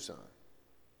playing in Tucson?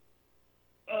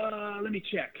 Let me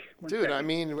check. Dude, I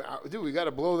mean, dude, we got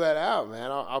to blow that out,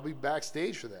 man. I'll be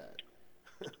backstage for that.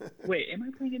 Wait, am I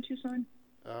playing in Tucson?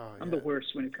 Oh, I'm the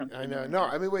worst when it comes to I know. No,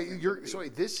 I mean, wait.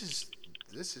 This is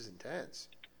intense.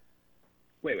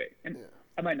 Wait.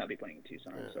 I might not be playing in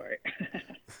Tucson. I'm sorry.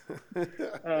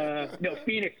 No,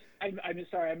 Phoenix. I'm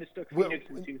sorry. I mistook Phoenix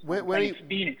and Tucson.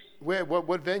 Phoenix.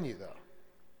 What venue though?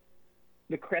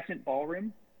 The Crescent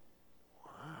Ballroom.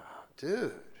 Wow,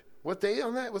 dude. What date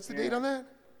on that? What's the date on that?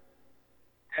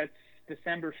 That's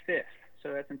December 5th.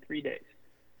 So that's in 3 days.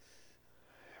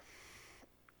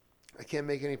 I can't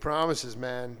make any promises,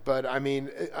 man. But I mean,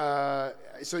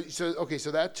 so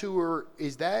that tour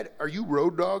are you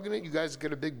road dogging it? You guys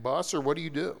get a big bus, or what do you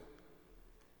do?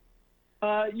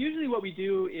 Usually, what we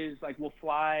do is like we'll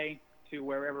fly to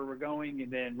wherever we're going,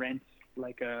 and then rent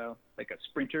like a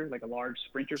Sprinter, like a large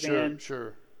Sprinter van.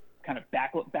 Sure. Kind of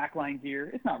backline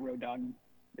gear. It's not road dogging.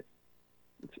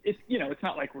 It's it's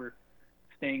not like we're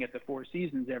staying at the Four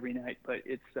Seasons every night, but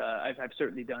it's I've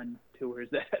certainly done tours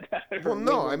that. Well,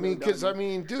 no, I mean, because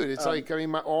dude, it's like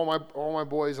all my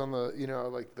boys on the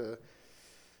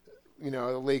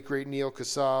the late great Neil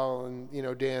Casal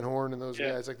and Dan Horn and those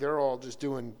guys, like they're all just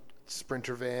doing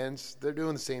Sprinter vans. They're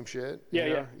doing the same shit.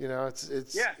 Yeah.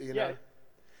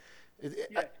 It's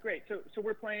great. So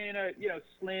we're playing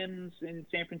Slims in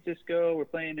San Francisco. We're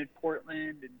playing in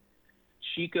Portland and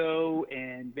Chico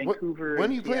and Vancouver. When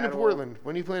are you playing in Portland?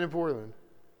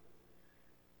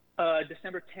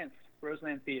 December 10th,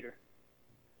 Roseland Theater.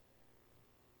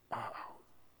 Oh,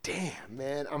 damn,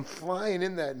 man. I'm flying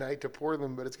in that night to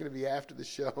Portland, but it's going to be after the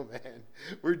show, man.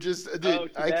 We're just,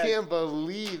 dude, I can't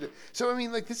believe it. So, I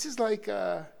mean, like, this is like,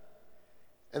 and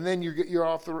then you're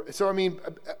off the, so, I mean,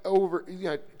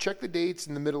 check the dates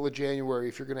in the middle of January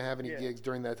if you're going to have any gigs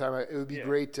during that time. It would be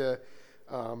great to,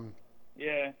 and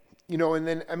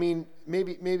then, I mean,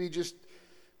 maybe just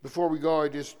before we go,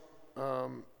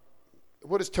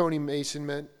 what has Tony Mason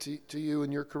meant to you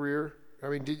in your career? I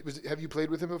mean, have you played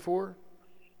with him before?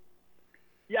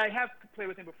 Yeah, I have played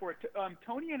with him before.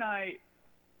 Tony and I,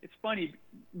 it's funny,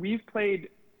 we've played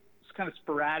kind of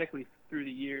sporadically through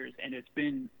the years, and it's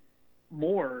been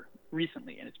more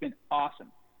recently, and it's been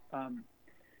awesome.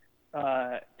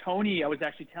 Tony, I was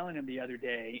actually telling him the other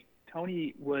day,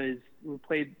 Tony we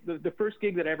played the first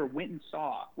gig that I ever went and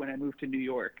saw when I moved to New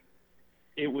York.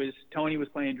 Tony was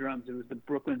playing drums. It was the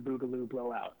Brooklyn Boogaloo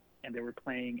Blowout, and they were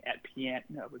playing at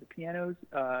pianos.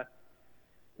 That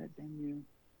venue,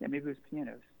 yeah, maybe it was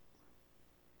pianos.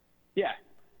 Yeah,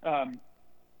 no,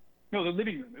 the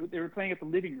Living Room. They were playing at the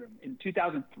Living Room in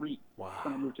 2003. Wow.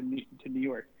 When I moved to New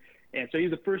York, and so he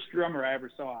was the first drummer I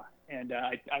ever saw, and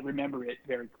I remember it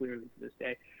very clearly to this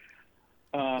day.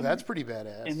 That's pretty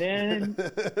badass. And then,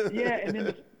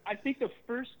 I think the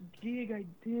first gig I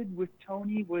did with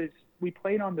Tony was we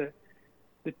played on the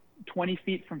 20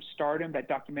 Feet from Stardom, that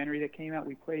documentary that came out.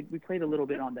 We played a little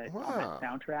bit on that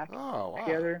soundtrack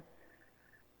together.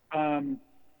 And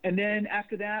then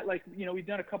after that, we've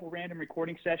done a couple random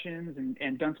recording sessions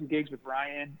and done some gigs with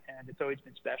Ryan, and it's always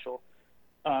been special.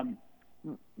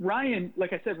 Ryan,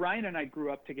 like I said, Ryan and I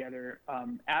grew up together,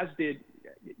 as did.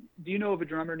 Do you know of a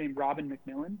drummer named Robin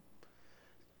McMillan?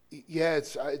 Yeah,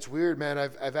 it's weird, man.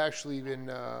 I've actually been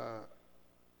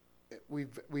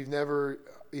we've never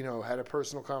had a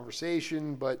personal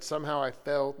conversation, but somehow I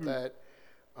felt that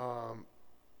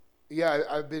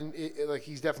I've been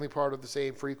he's definitely part of the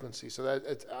same frequency. So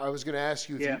I was going to ask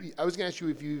you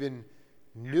if you even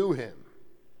knew him.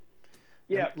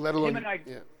 Yeah, let alone him and I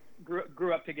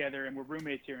grew up together, and we're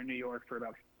roommates here in New York for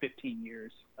about 15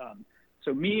 years.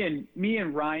 So me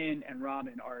and Ryan and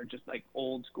Robin are just like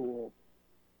old school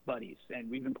buddies, and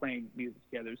we've been playing music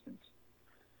together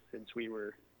since we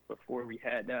were before we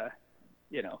had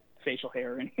facial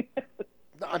hair or anything.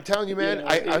 I'm telling you, man,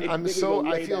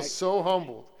 I feel so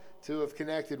humbled to have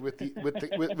connected with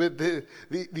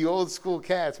the old school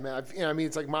cats, man.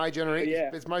 It's like my generation.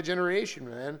 Yeah. It's my generation,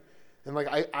 man. And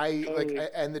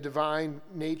and the divine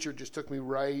nature just took me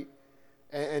right.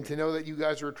 And to know that you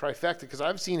guys were a trifecta, because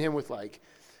I've seen him with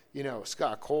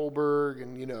Scott Kohlberg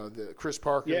and the Chris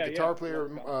Parker, the guitar player,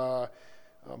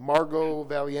 Margot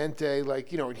Valiente,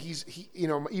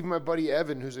 even my buddy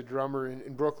Evan, who's a drummer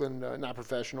in Brooklyn, not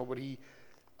professional, but he's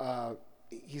a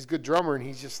good drummer, and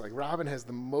he's just like, Robin has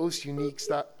the most unique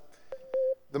style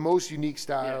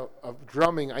of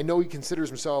drumming. I know he considers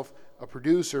himself a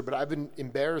producer, but I've been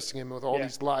embarrassing him with all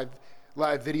these live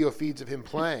video feeds of him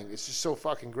playing. It's just so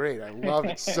fucking great. I love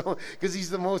it so, because he's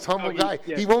the most humble guy.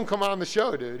 Yeah. He won't come on the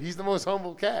show, dude. He's the most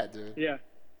humble cat, dude. Yeah.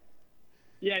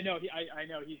 Yeah, no, I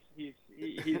know he's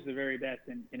the very best,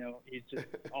 and he's just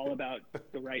all about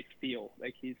the right feel.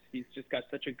 Like he's just got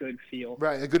such a good feel.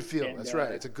 Right, a good feel. And, that's right.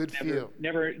 It's a good feel.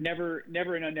 Never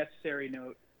an unnecessary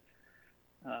note.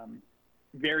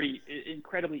 Very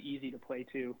incredibly easy to play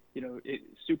to.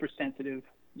 Super sensitive.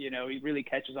 He really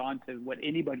catches on to what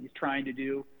anybody's trying to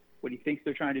do, what he thinks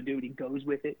they're trying to do, and he goes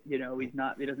with it. He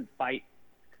doesn't fight.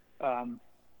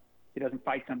 He doesn't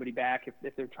fight somebody back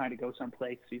if they're trying to go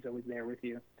someplace. He's always there with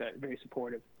you. Very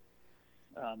supportive.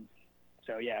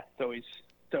 So yeah, it's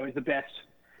always the best.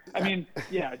 I mean,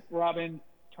 yeah, Robin,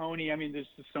 Tony. I mean, there's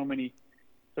just so many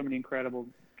incredible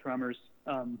drummers.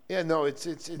 Yeah, no,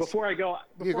 it's. Before I go,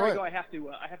 I have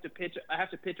to pitch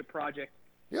a project.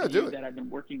 Yeah, do it. That I've been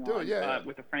working do on it, yeah.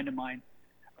 With a friend of mine.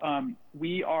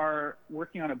 We are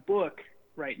working on a book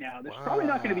right now. That's probably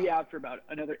not going to be out for about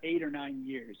another 8 or 9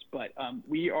 years, but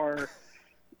we are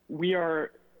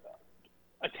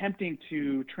attempting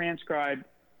to transcribe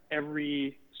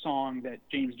every song that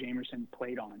James Jamerson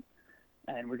played on,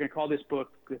 and we're going to call this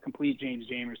book The Complete James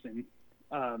Jamerson.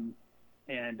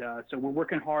 So we're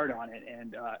working hard on it,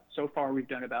 and so far we've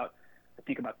done about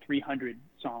 300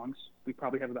 songs. We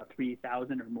probably have about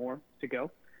 3,000 or more to go,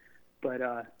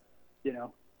 but keep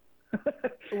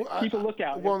a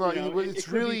lookout. Well, no, it's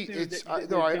really it's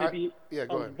go ahead.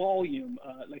 Volume,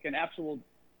 like an actual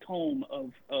tome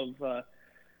of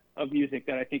music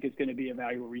that I think is going to be a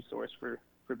valuable resource for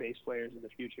bass players in the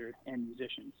future and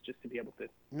musicians, just to be able to.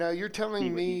 Now you're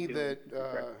telling me that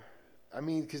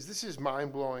because this is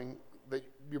mind blowing that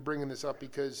you're bringing this up,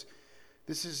 because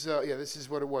this is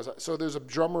what it was. So there's a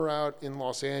drummer out in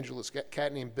Los Angeles, a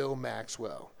cat named Bill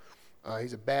Maxwell.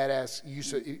 He's a badass.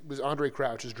 He was Andre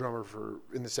Crouch's drummer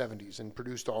in the 70s and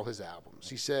produced all his albums.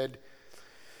 He said,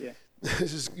 "Yeah,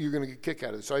 you're going to get a kick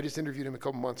out of this." So I just interviewed him a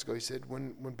couple months ago. He said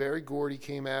when Berry Gordy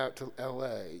came out to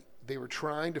L.A., they were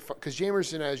trying to because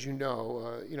Jamerson, as you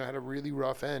know, had a really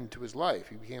rough end to his life.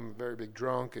 He became a very big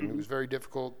drunk, and it was very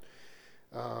difficult.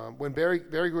 When Berry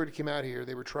Gordy came out here,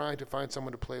 they were trying to find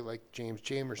someone to play like James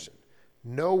Jamerson.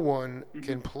 No one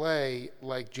can play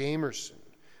like Jamerson.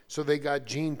 So they got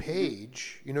Gene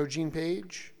Page. You know Gene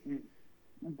Page?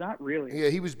 Not really. Yeah,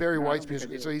 he was Barry White's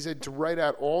music. So he said to write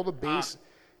out all the bass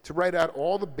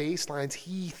lines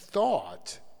he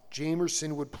thought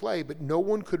Jamerson would play, but no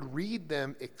one could read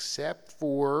them except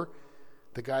for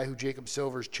the guy who Jacob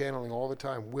Silver's channeling all the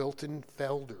time, Wilton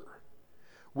Felder.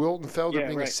 Wilton Felder,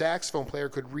 being a saxophone player,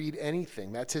 could read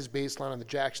anything. That's his bass line on the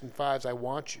Jackson 5's "I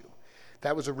Want You."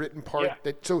 That was a written part.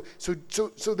 Yeah. So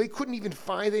they couldn't even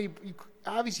find any.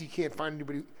 Obviously, you can't find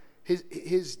anybody.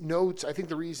 His notes. I think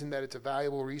the reason that it's a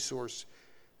valuable resource,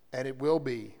 and it will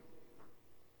be,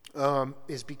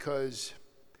 is because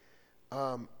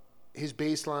his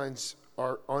bass lines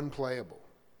are unplayable.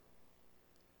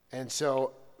 And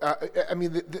so,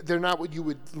 they're not what you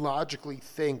would logically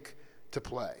think to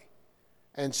play.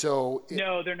 And so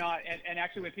no, they're not. And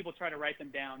actually, when people try to write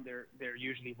them down, they're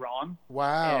usually wrong.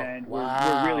 Wow. And we're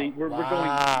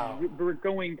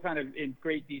going kind of in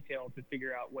great detail to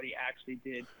figure out what he actually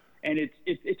did. And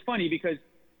it's funny because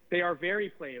they are very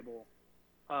playable.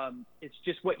 It's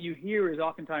just what you hear is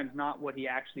oftentimes not what he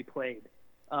actually played.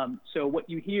 So what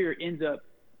you hear ends up,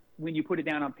 when you put it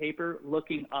down on paper,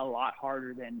 looking a lot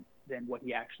harder than what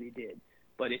he actually did.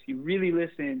 But if you really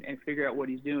listen and figure out what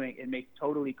he's doing, it makes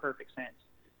totally perfect sense,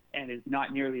 and is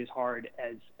not nearly as hard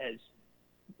as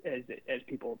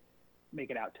people make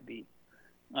it out to be.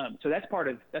 So that's part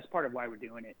of why we're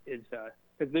doing it, is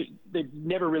because they've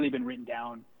never really been written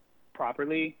down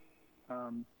properly,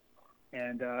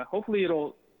 and hopefully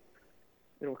it'll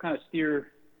kind of steer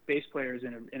bass players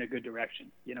in a good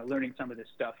direction. Learning some of this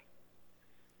stuff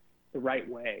the right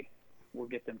way will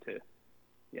get them to,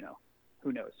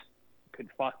 who knows, could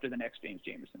foster the next James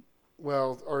Jamerson.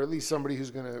 Well, or at least somebody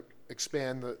who's going to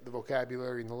expand the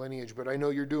vocabulary and the lineage. But I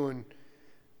know you're doing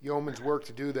yeoman's work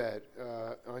to do that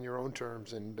on your own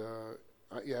terms. And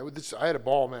I had a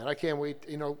ball, man. I can't wait.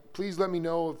 Please let me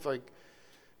know if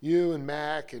you and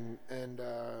Mac and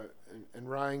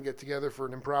Ryan get together for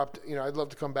an improv. I'd love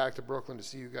to come back to Brooklyn to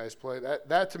see you guys play.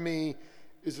 That to me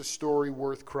is a story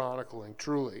worth chronicling.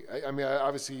 Truly. I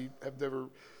obviously have never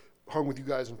hung with you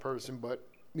guys in person, but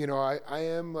I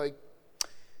am like,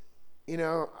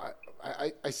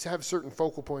 I have certain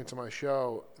focal points on my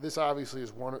show. This obviously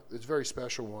is one. It's a very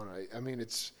special one.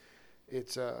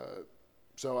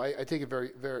 So I take it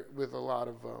very, very with a lot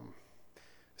of.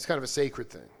 It's kind of a sacred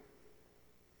thing.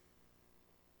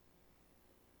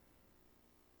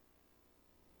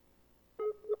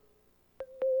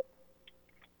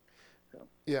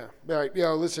 Yeah. All right. Yeah.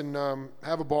 Listen.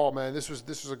 Have a ball, man. This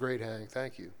was a great hang.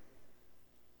 Thank you.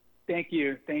 Thank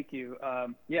you.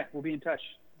 Yeah, we'll be in touch.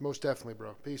 Most definitely,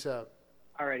 bro. Peace out.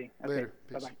 Alrighty. Okay. Later.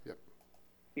 Peace. Bye-bye. Yep.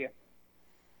 See ya.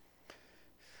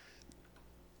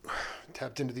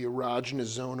 Tapped into the erogenous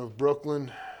zone of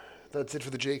Brooklyn. That's it for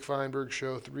the Jake Feinberg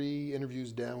Show. 3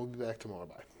 interviews down. We'll be back tomorrow.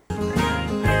 Bye.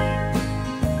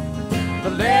 The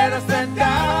letter said,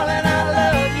 darling, I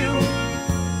love you.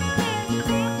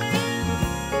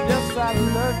 Yes, I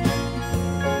love you.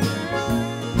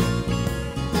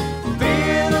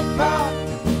 Being apart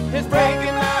is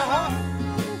breaking my heart,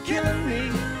 killing me.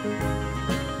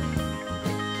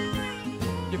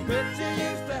 You picture